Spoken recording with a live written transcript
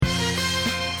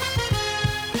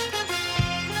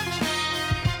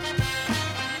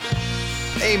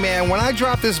Hey man, when I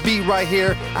drop this beat right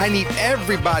here, I need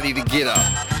everybody to get up.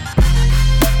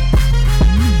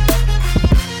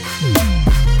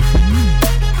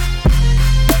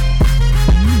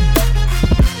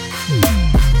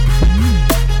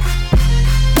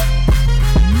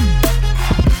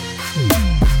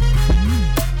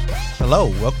 Hello,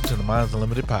 welcome to the Minds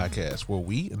Unlimited podcast, where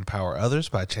we empower others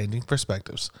by changing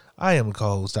perspectives. I am the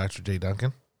co-host, Dr. J.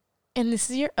 Duncan. And this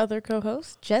is your other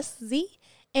co-host, Jess Z.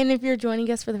 And if you're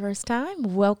joining us for the first time,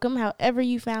 welcome. However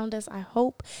you found us, I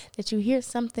hope that you hear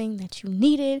something that you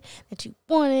needed, that you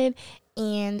wanted,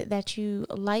 and that you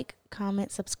like,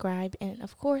 comment, subscribe, and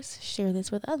of course, share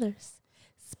this with others.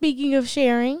 Speaking of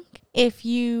sharing, if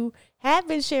you have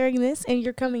been sharing this and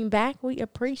you're coming back, we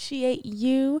appreciate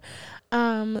you.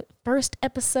 First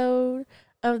episode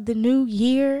of the new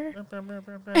year.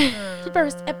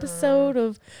 First episode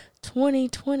of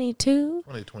 2022.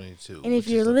 2022. And if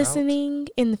you're listening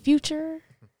in the future,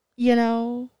 you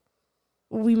know,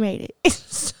 we made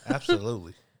it.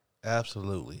 Absolutely.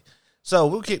 Absolutely. So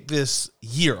we'll kick this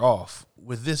year off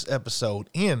with this episode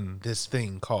in this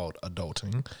thing called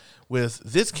adulting with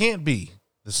This Can't Be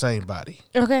the Same Body.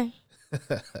 Okay.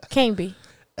 Can't be.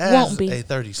 As Won't be. a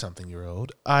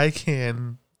 30-something-year-old, I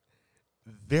can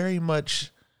very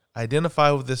much identify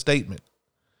with this statement.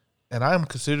 And I'm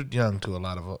considered young to a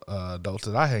lot of adults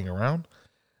that I hang around.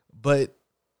 But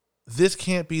this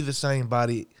can't be the same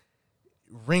body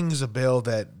rings a bell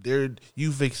that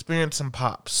you've experienced some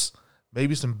pops,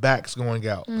 maybe some backs going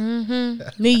out.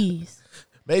 Mm-hmm. Knees.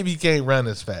 Maybe you can't run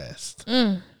as fast.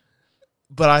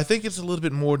 But I think it's a little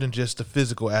bit more than just the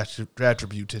physical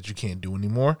attributes that you can't do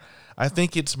anymore. I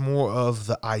think it's more of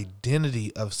the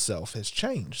identity of self has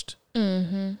changed.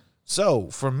 Mm-hmm. So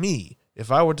for me,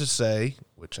 if I were to say,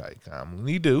 which I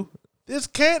commonly do, this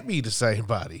can't be the same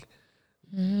body.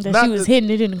 That she was hitting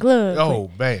it in the club.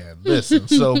 Oh, man. Listen,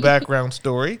 so background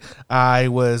story. I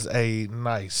was a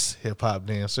nice hip-hop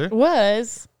dancer.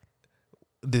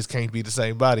 This can't be the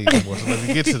same body anymore, so let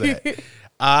me get to that.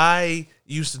 I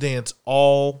used to dance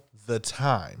all the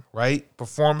time, right?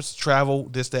 Performance, travel,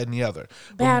 this, that, and the other.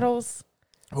 Battles.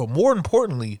 But more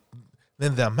importantly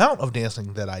than the amount of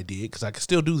dancing that I did, because I could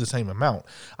still do the same amount,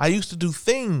 I used to do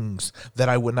things that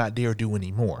I would not dare do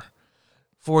anymore.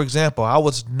 For example, I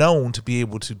was known to be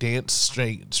able to dance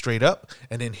straight up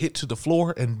and then hit to the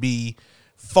floor and be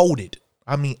folded.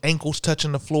 I mean, ankles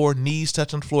touching the floor, knees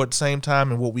touching the floor at the same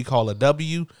time in what we call a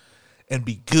W, and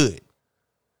be good.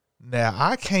 Now,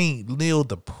 I can't kneel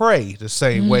to pray the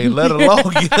same way, let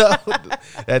alone get up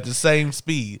at the same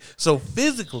speed. So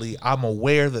physically, I'm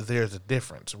aware that there's a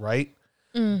difference, right?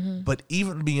 Mm-hmm. But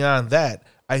even beyond that,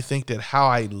 I think that how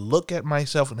I look at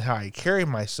myself and how I carry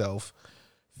myself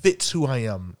fits who I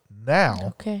am now.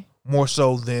 Okay. More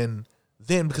so than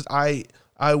then, because I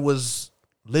was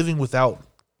living without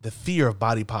the fear of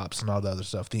body pops and all the other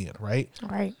stuff then, right?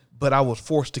 Right. But I was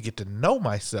forced to get to know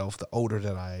myself the older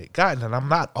that I gotten, and I'm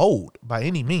not old by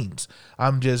any means.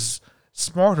 I'm just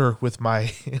smarter with my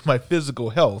physical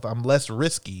health. I'm less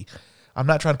risky. I'm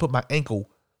not trying to put my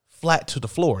ankle flat to the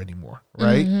floor anymore,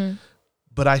 right? Mm-hmm.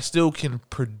 But I still can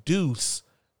produce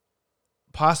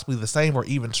possibly the same or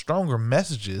even stronger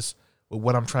messages with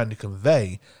what I'm trying to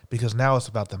convey, because now it's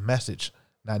about the message,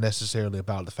 not necessarily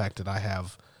about the fact that I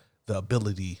have the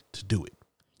ability to do it.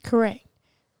 Correct.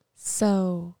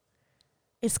 So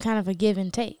it's kind of a give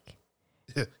and take.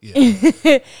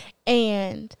 Yeah.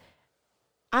 And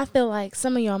I feel like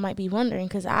some of y'all might be wondering,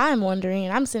 because I'm wondering,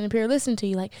 and I'm sitting up here listening to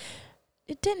you like,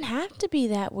 it didn't have to be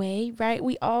that way, right?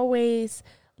 We always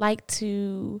like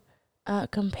to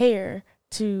compare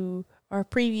to our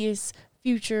previous,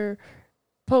 future,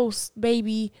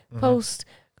 post-baby,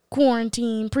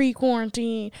 post-quarantine,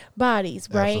 pre-quarantine bodies,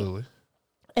 right? Absolutely.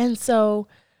 And so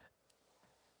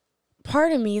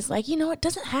part of me is like, it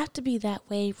doesn't have to be that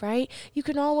way, right? You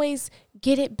can always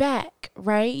get it back,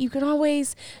 right? You can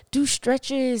always do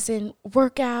stretches and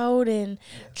work out and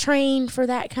train for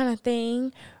that kind of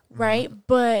thing, right? Mm-hmm.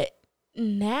 But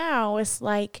now it's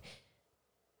like,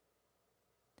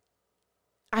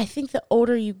 I think the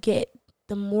older you get,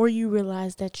 the more you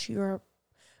realize that your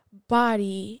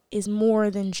body is more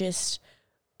than just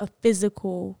a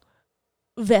physical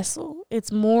vessel.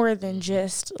 It's more than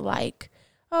just like,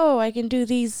 oh, I can do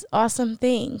these awesome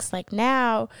things. Like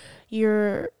now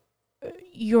your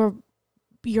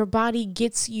body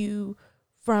gets you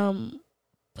from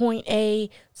point A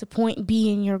to point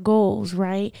B in your goals,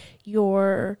 right?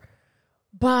 Your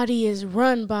body is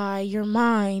run by your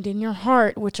mind and your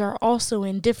heart, which are also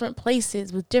in different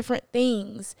places with different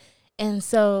things. And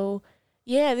so,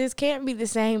 yeah, this can't be the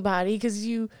same body because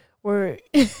you were,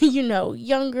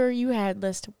 younger, you had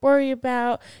less to worry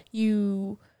about.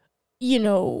 You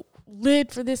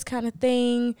lived for this kind of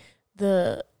thing.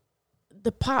 The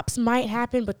pops might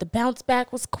happen, but the bounce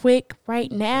back was quick.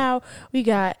 Right now, we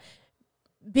got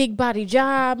big body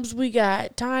jobs. We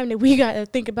got time that we got to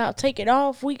think about taking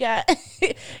off. We got,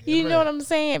 know what I'm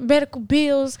saying? Medical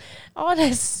bills, all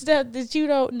that stuff that you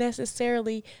don't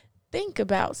necessarily think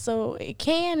about. So it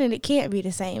can and it can't be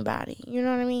the same body. You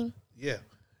know what I mean? Yeah.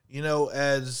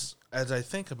 As I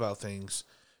think about things,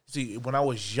 see, when I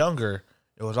was younger,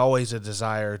 it was always a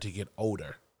desire to get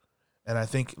older. And I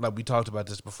think, like we talked about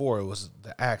this before, it was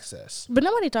the access. But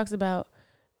nobody talks about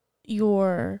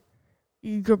your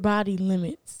body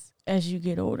limits as you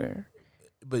get older.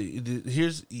 But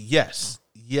yes.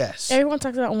 Everyone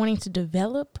talks about wanting to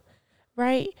develop,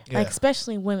 right? Yeah. Like,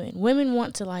 especially women. Women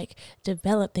want to, like,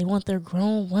 develop. They want their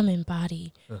grown woman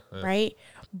body, right?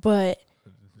 But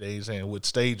they saying what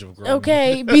stage of growth?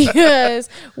 Okay, because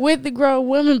with the grown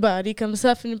woman body comes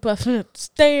huffing and puffing up the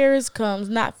stairs, comes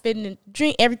not fitting in the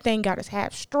drink. Everything got its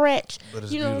half stretched. But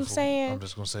it's you know beautiful. what I'm saying? I'm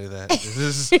just gonna say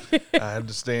that. I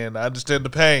understand the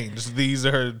pain. These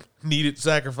are needed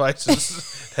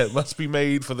sacrifices that must be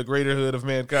made for the greater good of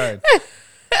mankind.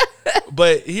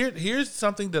 But here's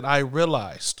something that I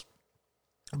realized.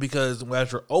 Because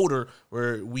as you're older,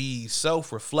 where we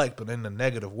self-reflect, but in a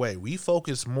negative way, we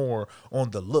focus more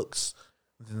on the looks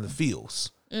than the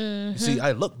feels. You see,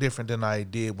 I look different than I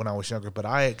did when I was younger, but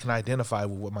I can identify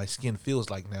with what my skin feels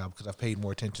like now because I've paid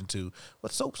more attention to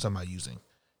what soaps am I using.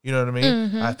 You know what I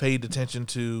mean? I've paid attention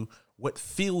to what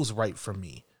feels right for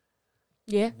me.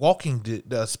 Yeah. Walking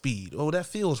the speed. Oh, that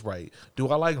feels right. Do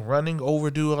I like running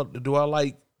over? Do I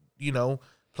like,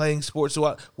 playing sports?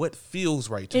 What feels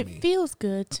right to me? It feels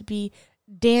good to be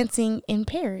dancing in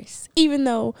Paris, even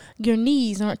though your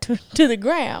knees aren't to the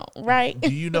ground, right?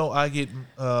 Do you know I get, and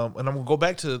I'm going to go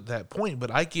back to that point,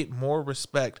 but I get more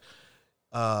respect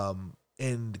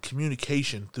and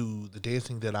communication through the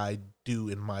dancing that I do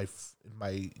in my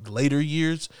later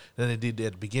years than I did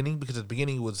at the beginning, because at the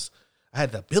beginning I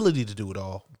had the ability to do it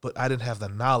all, but I didn't have the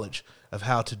knowledge of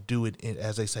how to do it,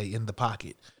 as they say, in the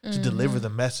pocket, to deliver the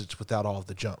message without all of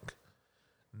the junk.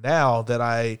 Now that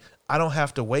I don't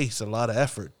have to waste a lot of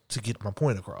effort to get my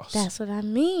point across. That's what I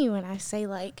mean when I say,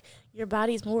 like, your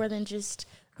body's more than just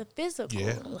the physical.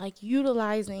 Yeah. Like,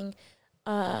 utilizing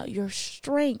your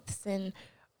strengths and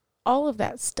all of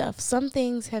that stuff. Some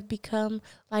things have become,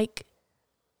 like,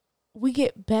 we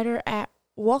get better at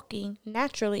walking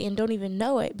naturally and don't even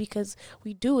know it because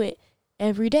we do it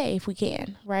every day if we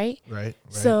can, right? Right.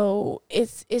 So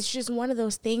it's just one of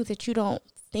those things that you don't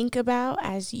think about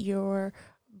as your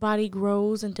body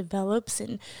grows and develops,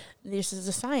 and this is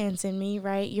a science in me,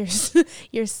 right?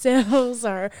 Your cells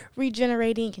are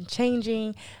regenerating and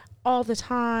changing all the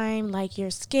time. Like, your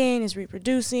skin is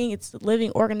reproducing, it's a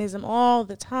living organism all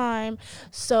the time.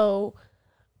 So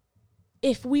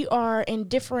if we are in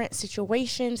different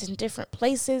situations, in different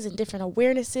places, in different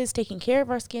awarenesses, taking care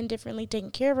of our skin differently, taking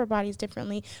care of our bodies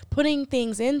differently, putting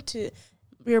things into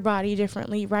your body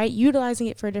differently, right? Utilizing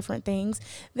it for different things,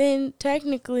 then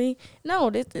technically, no,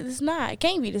 it's not. It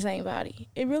can't be the same body.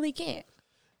 It really can't.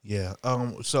 Yeah.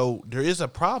 So there is a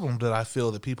problem that I feel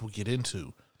that people get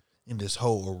into in this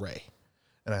whole array.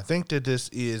 And I think that this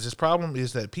problem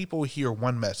is that people hear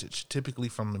one message, typically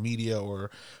from the media or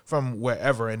from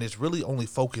wherever, and it's really only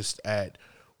focused at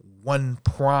one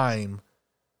prime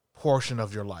portion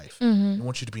of your life. They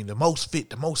want you to be the most fit,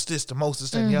 the most this,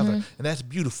 and the other. And that's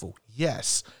beautiful.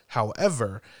 Yes.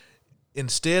 However,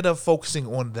 instead of focusing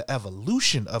on the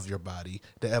evolution of your body,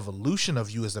 the evolution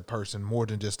of you as a person, more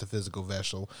than just a physical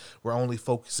vessel, we're only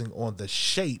focusing on the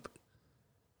shape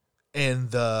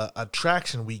and the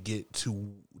attraction we get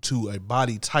to a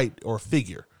body type or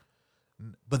figure.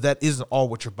 But that isn't all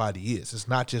what your body is. It's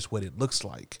not just what it looks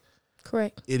like.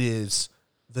 Correct. It is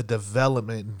the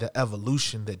development, the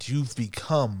evolution that you've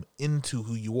become into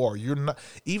who you are. You're not,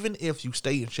 even if you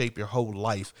stay in shape your whole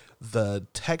life, the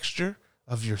texture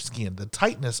of your skin, the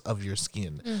tightness of your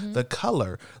skin, the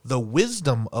color, the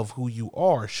wisdom of who you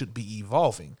are should be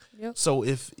evolving. Yep. So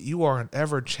if you are an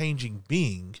ever-changing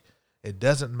being, it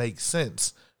doesn't make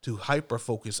sense to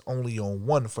hyper-focus only on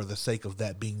one for the sake of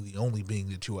that being the only being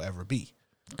that you will ever be.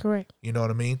 Correct. You know what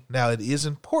I mean? Now, it is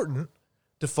important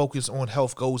to focus on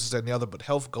health goals and the other, but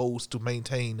health goals to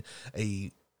maintain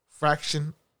a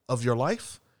fraction of your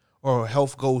life, or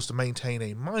health goals to maintain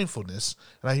a mindfulness.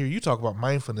 And I hear you talk about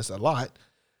mindfulness a lot.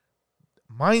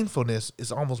 Mindfulness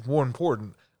is almost more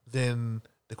important than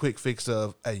the quick fix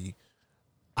of, hey,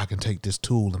 I can take this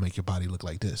tool to make your body look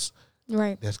like this.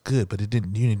 Right. That's good, but you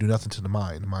didn't do nothing to the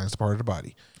mind. The mind's part of the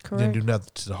body. Correct. You didn't do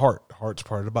nothing to the heart. The heart's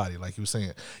part of the body, like you were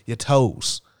saying. Your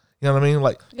toes. You know what I mean?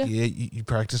 Like, Yeah. you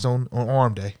practice on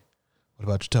arm day. What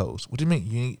about your toes? What do you mean?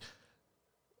 You ain't,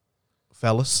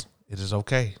 fellas, it is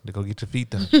okay to go get your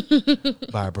feet done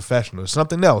by a professional. It's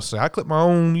something else. I clip my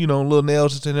own, little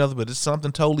nails and the other, but it's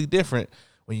something totally different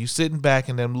when you sitting back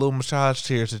in them little massage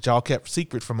chairs that y'all kept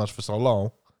secret from us for so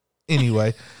long.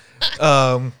 Anyway,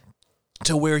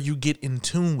 to where you get in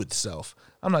tune with self.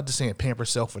 I'm not just saying pamper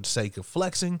self for the sake of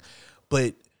flexing,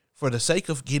 but for the sake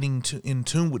of getting in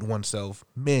tune with oneself,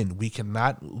 men, we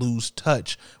cannot lose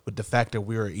touch with the fact that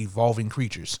we are evolving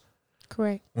creatures.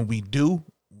 Correct. When we do,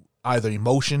 either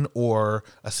emotion or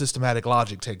a systematic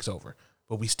logic takes over.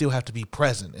 But we still have to be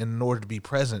present. And in order to be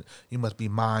present, you must be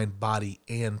mind, body,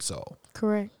 and soul.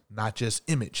 Correct. Not just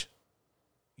image.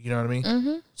 You know what I mean?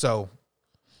 Mm-hmm. So.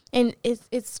 And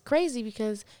it's crazy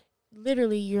because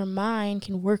literally your mind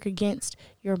can work against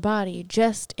your body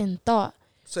just in thought.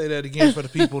 Say that again for the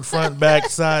people front, back,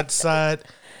 side to side.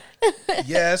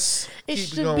 Yes. It Keep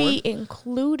should going. be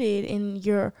included in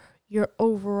your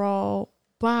overall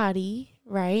body,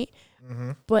 right?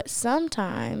 Mm-hmm. But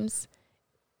sometimes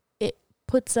it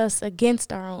puts us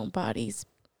against our own bodies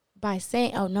by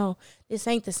saying, oh no, this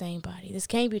ain't the same body. This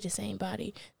can't be the same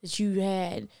body that you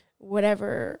had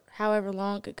however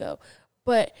long ago.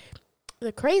 But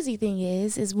the crazy thing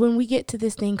is when we get to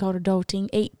this thing called adulting,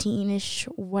 18-ish,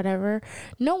 whatever,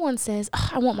 no one says, oh,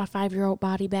 I want my 5-year-old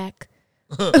body back.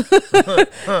 You know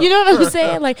what I'm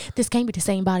saying? Like, this can't be the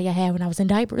same body I had when I was in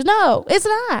diapers. No, it's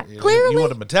not. Yeah, Clearly. You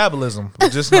want the metabolism,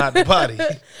 but just not the body.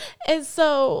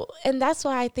 And that's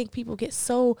why I think people get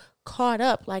so caught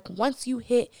up. Like, once you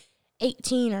hit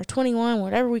 18 or 21,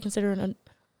 whatever we consider an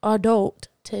adult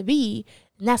to be,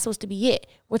 and that's supposed to be it.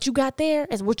 What you got there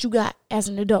is what you got as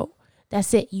an adult.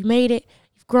 That's it. You made it.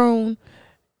 You've grown.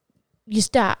 You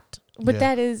stopped. But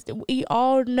that is, we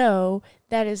all know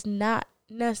that is not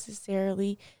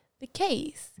necessarily the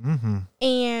case. Mm-hmm.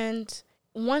 And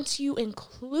once you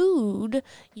include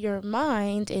your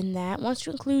mind in that, once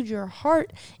you include your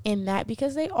heart in that,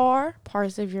 because they are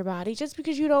parts of your body, just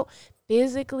because you don't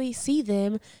physically see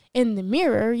them in the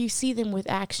mirror, you see them with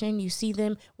action, you see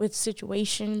them with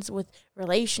situations, with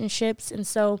relationships. And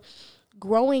so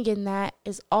growing in that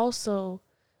is also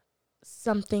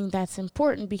something that's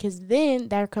important, because then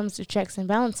there comes the checks and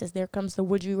balances. There comes the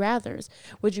would you rathers.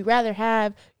 Would you rather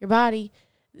have your body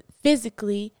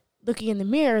physically looking in the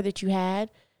mirror that you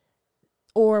had,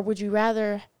 or would you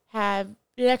rather have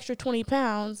an extra 20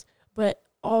 pounds but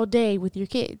all day with your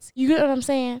kids? You get what I'm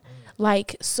saying?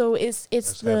 Like, so it's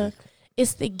the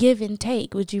give and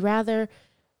take. Would you rather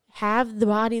have the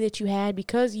body that you had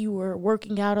because you were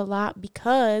working out a lot,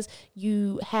 because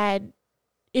you had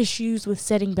issues with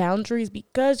setting boundaries,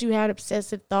 because you had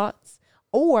obsessive thoughts?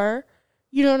 Or,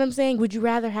 you know what I'm saying, would you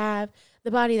rather have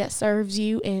the body that serves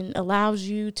you and allows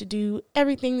you to do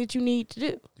everything that you need to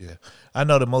do? Yeah. I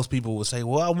know that most people will say,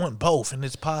 well, I want both, and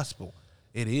it's possible.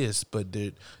 It is, but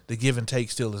the give and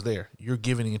take still is there. You're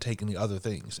giving and taking the other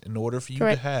things. In order for you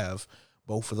to have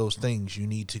both of those things, you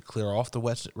need to clear off the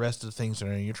rest of the things that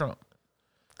are in your trunk.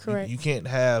 Correct. You can't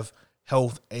have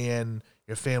health and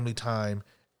your family time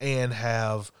and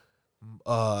have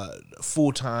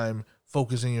full-time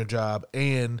focus in your job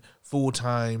and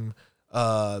full-time,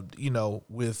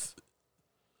 with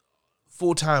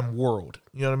full-time world.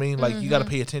 You know what I mean? Like, you got to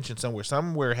pay attention somewhere.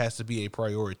 Somewhere has to be a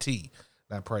priority,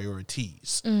 not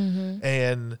priorities. Mm-hmm.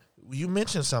 And you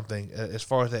mentioned something as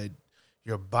far as that,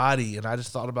 your body, and I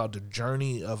just thought about the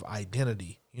journey of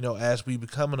identity. You know, as we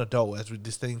become an adult,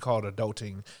 this thing called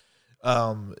adulting,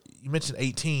 you mentioned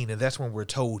 18, and that's when we're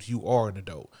told you are an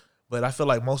adult. But I feel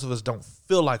like most of us don't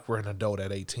feel like we're an adult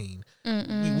at 18.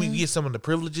 We get some of the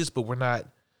privileges, but we're not.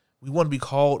 We want to be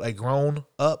called a grown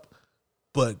up,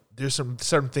 but there's some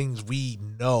certain things we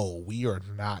know we are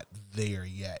not there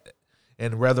yet.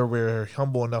 And whether we're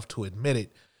humble enough to admit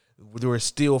it, we're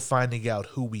still finding out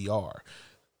who we are.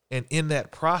 And in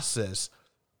that process,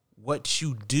 what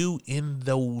you do in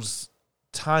those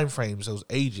time frames, those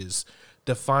ages,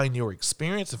 define your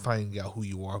experience of finding out who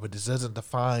you are, but this doesn't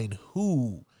define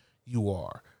who you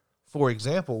are. For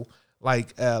example,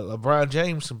 like LeBron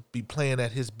James can be playing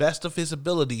at his best of his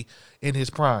ability in his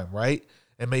prime, right?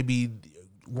 And maybe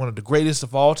one of the greatest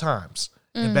of all times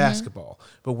in basketball.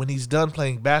 But when he's done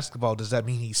playing basketball, does that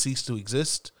mean he ceased to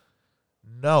exist?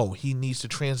 No, he needs to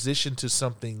transition to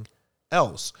something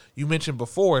else. You mentioned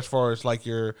before, as far as like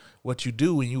what you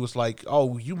do, and you was like,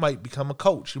 oh, you might become a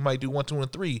coach. You might do 1, 2,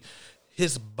 and 3.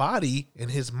 His body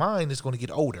and his mind is going to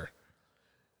get older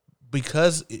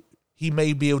because he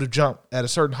may be able to jump at a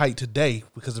certain height today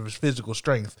because of his physical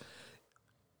strength.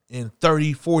 In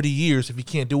 30, 40 years, if he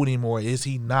can't do it anymore, is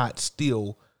he not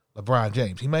still LeBron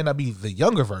James? He may not be the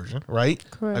younger version, right?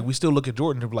 Correct. Like, we still look at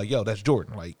Jordan and be like, yo, that's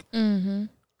Jordan. Like,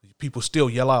 people still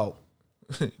yell out,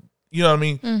 you know what I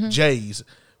mean? Jays.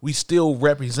 We still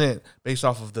represent based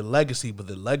off of the legacy, but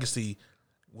the legacy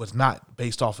was not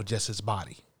based off of just his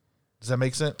body. Does that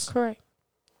make sense? Correct.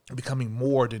 Becoming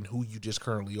more than who you just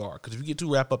currently are. Because if you get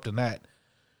too wrapped up in that,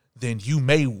 then you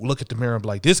may look at the mirror and be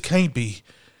like, this can't be,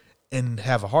 and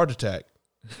have a heart attack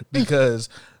because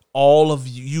all of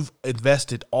you've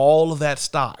invested all of that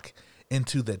stock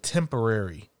into the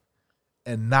temporary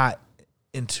and not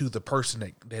into the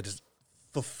person that is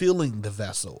fulfilling the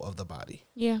vessel of the body.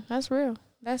 Yeah, that's real.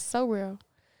 That's so real.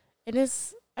 It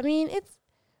is. I mean, it's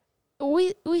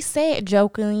we say it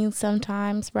jokingly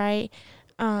sometimes, right?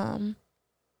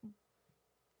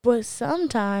 But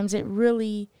sometimes it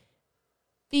really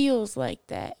feels like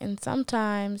that, and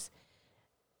sometimes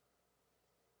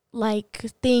like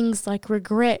things like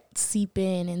regret seep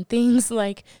in, and things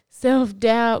like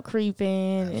self-doubt creep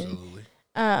in. Absolutely.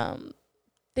 And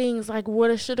things like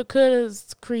woulda, shoulda,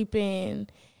 couldas creep in.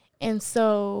 And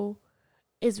so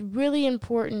it's really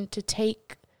important to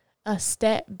take a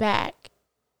step back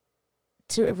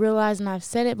to realize, and I've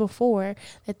said it before,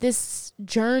 that this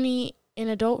journey in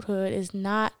adulthood is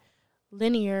not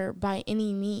linear by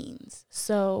any means.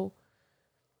 So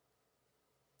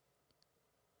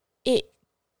it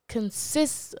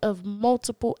consists of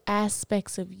multiple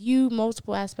aspects of you,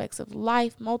 multiple aspects of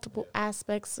life, multiple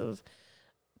aspects of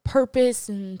purpose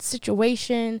and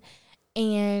situation.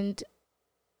 And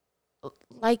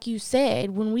like you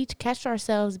said, when we catch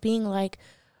ourselves being like,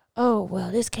 oh,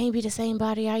 well, this can't be the same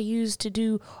body I used to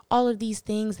do all of these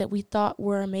things that we thought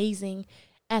were amazing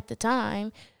at the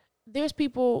time, there's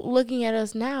people looking at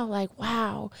us now like,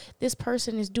 wow, this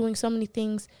person is doing so many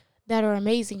things that are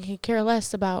amazing, can care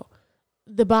less about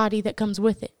the body that comes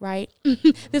with it, right?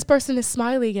 This person is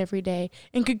smiling every day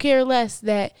and could care less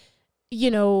that,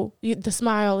 you know, the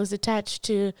smile is attached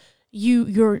to you,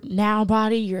 your now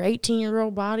body, your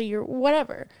 18-year-old body, or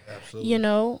whatever. Absolutely. You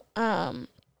know?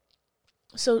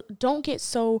 So don't get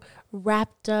so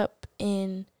wrapped up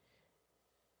in,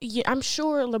 I'm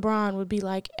sure LeBron would be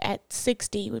like at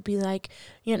 60, would be like,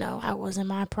 you know, I was in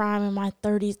my prime in my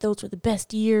 30s. Those were the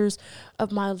best years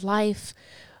of my life.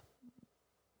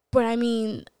 But I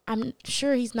mean, I'm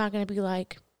sure he's not going to be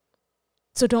like,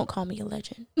 so don't call me a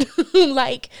legend.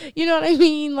 Like, you know what I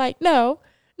mean? Like, no,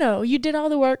 you did all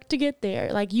the work to get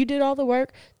there. Like, you did all the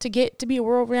work to get to be a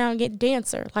world-renowned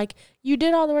dancer. Like, you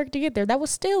did all the work to get there. That was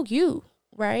still you,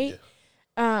 right?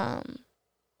 Yeah.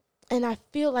 And I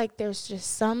feel like there's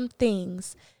just some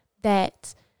things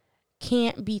that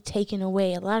can't be taken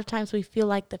away. A lot of times we feel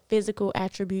like the physical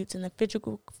attributes and the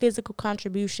physical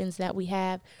contributions that we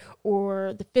have,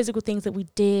 or the physical things that we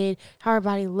did, how our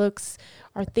body looks,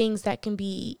 are things that can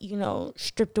be, you know,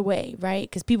 stripped away, right?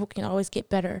 Because people can always get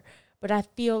better. But I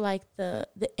feel like the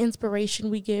inspiration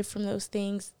we give from those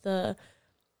things, the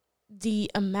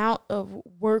amount of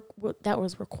work that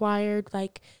was required,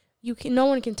 like, no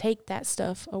one can take that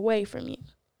stuff away from you.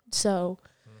 So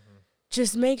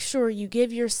just make sure you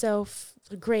give yourself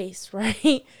the grace,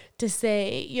 right? To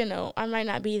say, you know, I might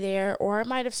not be there, or I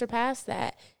might have surpassed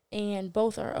that, and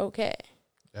both are okay.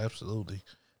 Absolutely.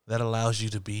 That allows you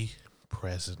to be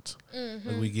present.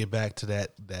 When we get back to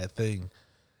that thing,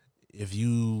 if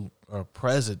you are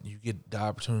present, you get the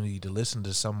opportunity to listen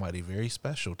to somebody very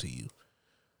special to you.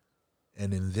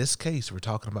 And in this case, we're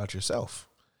talking about yourself.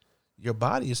 Your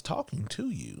body is talking to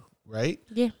you, right?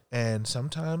 Yeah. And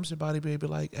sometimes your body may be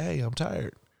like, hey, I'm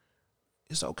tired.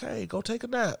 It's okay. Go take a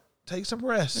nap. Take some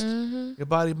rest. Your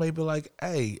body may be like,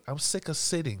 hey, I'm sick of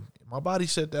sitting. My body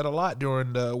said that a lot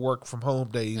during the work from home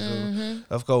days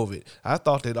of COVID. I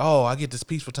thought that, I get this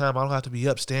peaceful time. I don't have to be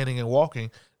up standing and walking.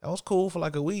 That was cool for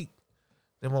like a week.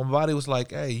 Then my body was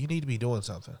like, hey, you need to be doing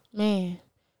something. Man.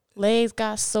 Legs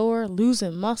got sore,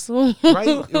 losing muscle. Right.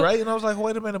 And I was like,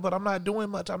 wait a minute, but I'm not doing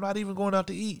much. I'm not even going out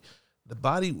to eat.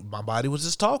 My body was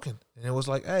just talking. And it was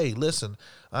like, hey, listen,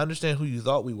 I understand who you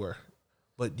thought we were,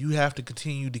 but you have to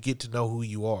continue to get to know who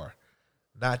you are,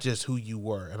 not just who you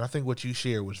were. And I think what you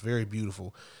shared was very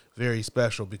beautiful, very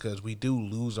special, because we do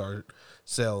lose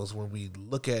ourselves when we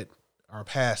look at our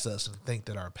past us and think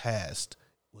that our past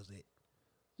was it.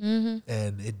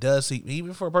 And it does seem,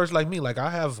 even for a person like me, like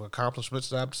I have accomplishments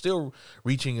that I'm still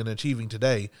reaching and achieving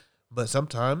today. But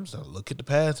sometimes I look at the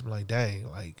past and I'm like, dang,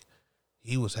 like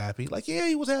he was happy. Like, yeah,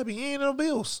 he was happy. He ain't no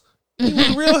bills. He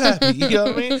was real happy. You know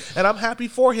what I mean? And I'm happy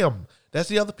for him. That's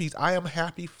the other piece. I am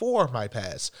happy for my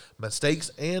past mistakes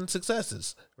and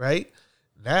successes, right?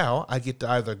 Now I get to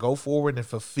either go forward and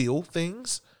fulfill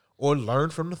things or learn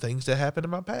from the things that happened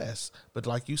in my past. But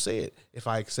like you said, if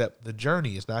I accept the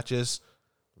journey, it's not just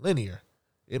linear.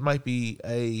 It might be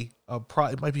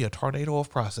it might be a tornado of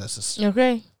processes.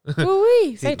 Okay.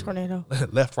 Woo-wee. Say tornado.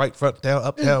 Left, right, front, down,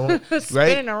 up, down, right?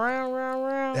 Spinning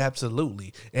around.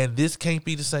 Absolutely. And this can't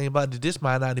be the same body. This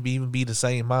might not even be the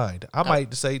same mind. I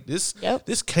might say this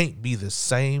can't be the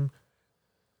same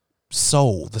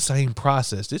soul, the same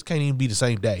process. This can't even be the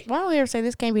same day. Why don't we ever say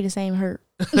this can't be the same hurt?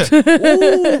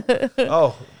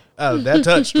 Oh, that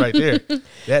touched right there.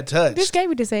 That touched. This can't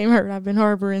be the same hurt I've been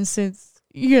harboring since,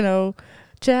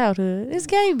 childhood. This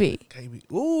can't be. Can't be.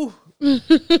 Ooh.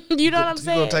 You know what I'm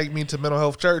saying? You're going to take me to mental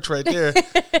health church right there.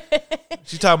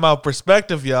 She's talking about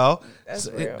perspective, y'all. That's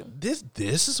real.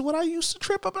 This is what I used to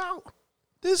trip about.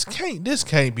 This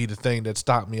can't be the thing that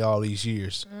stopped me all these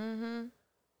years. Mm-hmm.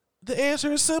 The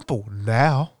answer is simple.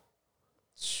 Now.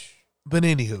 But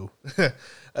anywho,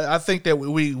 I think that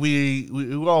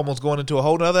we're almost going into a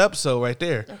whole nother episode right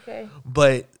there. Okay.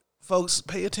 But folks,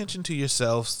 pay attention to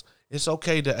yourselves. It's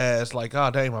okay to ask, like,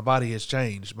 oh, dang, my body has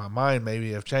changed. My mind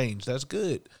maybe have changed. That's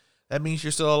good. That means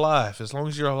you're still alive. As long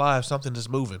as you're alive, something is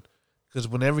moving. Because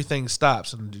when everything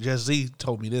stops, and Jess Z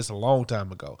told me this a long time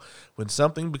ago, when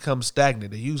something becomes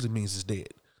stagnant, it usually means it's dead.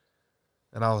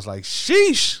 And I was like,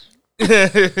 sheesh.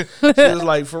 She was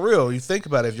like, for real, you think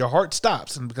about it. If your heart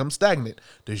stops and becomes stagnant,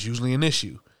 there's usually an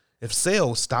issue. If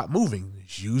cells stop moving,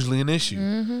 it's usually an issue.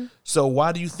 Mm-hmm. So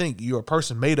why do you think you're a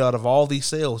person made out of all these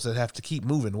cells that have to keep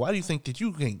moving? Why do you think that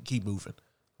you can't keep moving?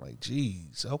 Like,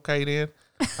 geez, okay then.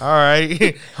 All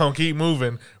right, I'll keep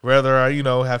moving. Whether I,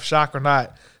 have shock or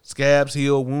not, scabs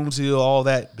heal, wounds heal, all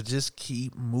that. But just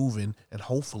keep moving and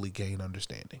hopefully gain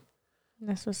understanding.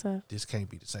 That's what's up. This can't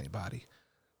be the same body.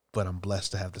 But I'm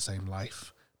blessed to have the same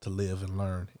life to live and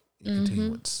learn in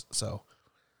continuance. So,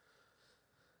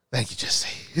 thank you,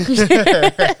 Jesse.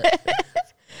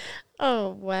 Oh,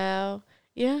 wow.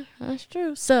 Yeah, that's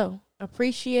true. So,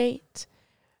 appreciate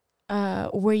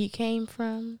where you came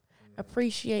from.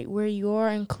 Appreciate where you are.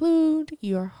 Include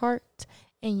your heart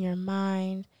and your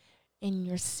mind and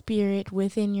your spirit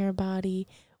within your body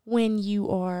when you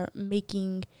are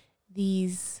making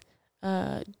these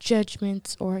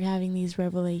judgments or having these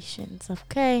revelations,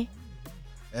 okay?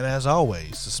 And as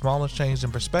always, the smallest change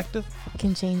in perspective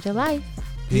can change your life.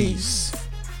 Peace.